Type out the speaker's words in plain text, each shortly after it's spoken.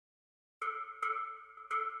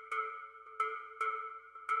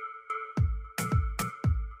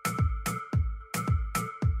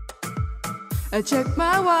I check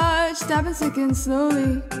my watch, stopping ticking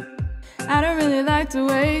slowly. I don't really like to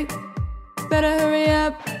wait, better hurry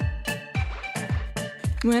up.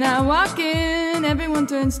 When I walk in, everyone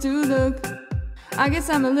turns to look. I guess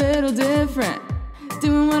I'm a little different,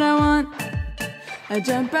 doing what I want. I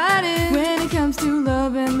jump right in when it comes to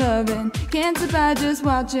lovin', lovin'. Can't survive just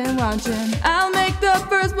watchin', watchin'. I'll make the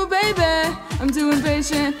first move, baby. I'm too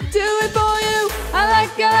impatient, do it for you. I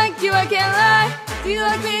like you, I can't lie. Do you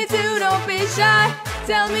like me too? Don't be shy.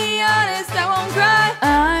 Tell me honest, I won't cry.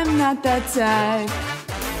 I'm not that type.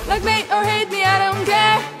 Like me or hate me, I don't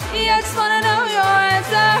care. Yeah, I just wanna know your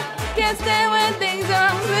answer. Can't stand when things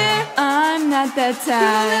are unclear. I'm not that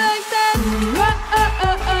type. Do it like that.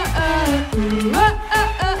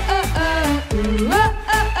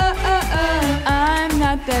 I'm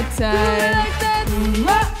not that type. Do it like that.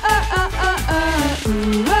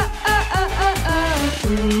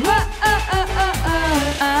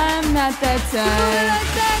 I'm not that type.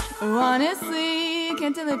 Oh, honestly,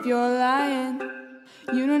 can't tell if you're lying.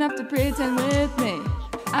 You don't have to pretend with me.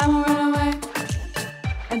 I won't run away.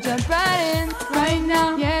 I jump right in, right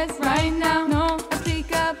now, yes, right now. No, I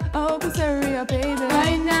speak up, oh, please hurry up, baby.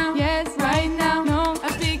 Right now, yes, right now. No,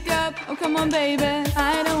 I speak up, oh, come on, baby.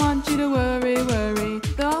 I don't want you to worry, worry.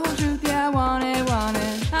 The whole truth, yeah, I want it, want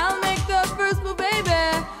it. I'll make the first move, baby.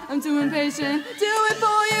 I'm too impatient, do it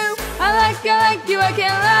for you. I like you, I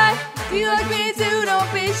can't lie. Do you like me too? Don't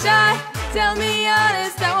be shy. Tell me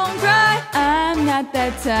honest, I won't cry. I'm not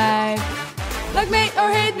that type. Like me or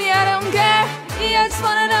hate me, I don't care. Yeah, I just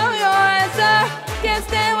wanna know your answer. Can't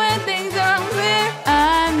stand when things are unclear.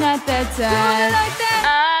 I'm not that type. Do it like that.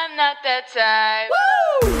 I'm not that type.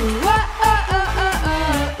 Woo!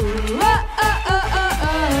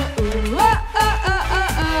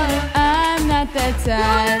 I'm not that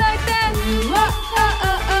type. Do it like that.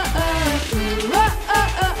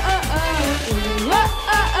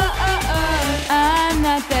 I'm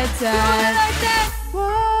not that type. Do it like that.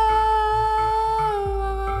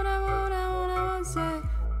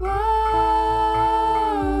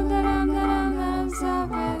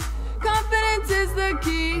 Confidence is the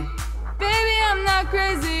key. Baby, I'm not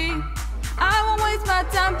crazy. I won't waste my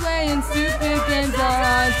time playing stupid games are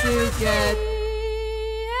hard to get.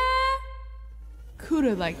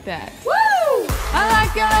 Cooler like that. Woo! I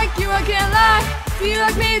like you, I can't lie. Do you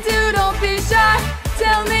like me too? Don't be shy.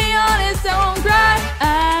 Tell me honest, I won't cry.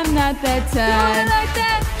 I'm not that type. Do it like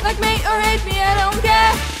that. Like me or hate me, I don't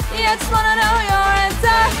care. Yeah, I just wanna know your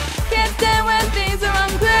answer. Can't stand when things are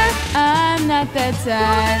unclear. I'm not that type. Do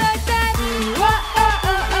it like that.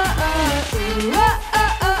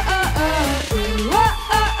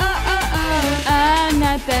 I'm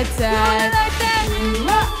not that type. Do it like that.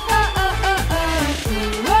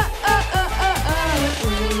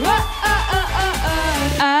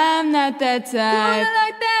 I'm not that type. Do it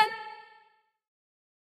like that.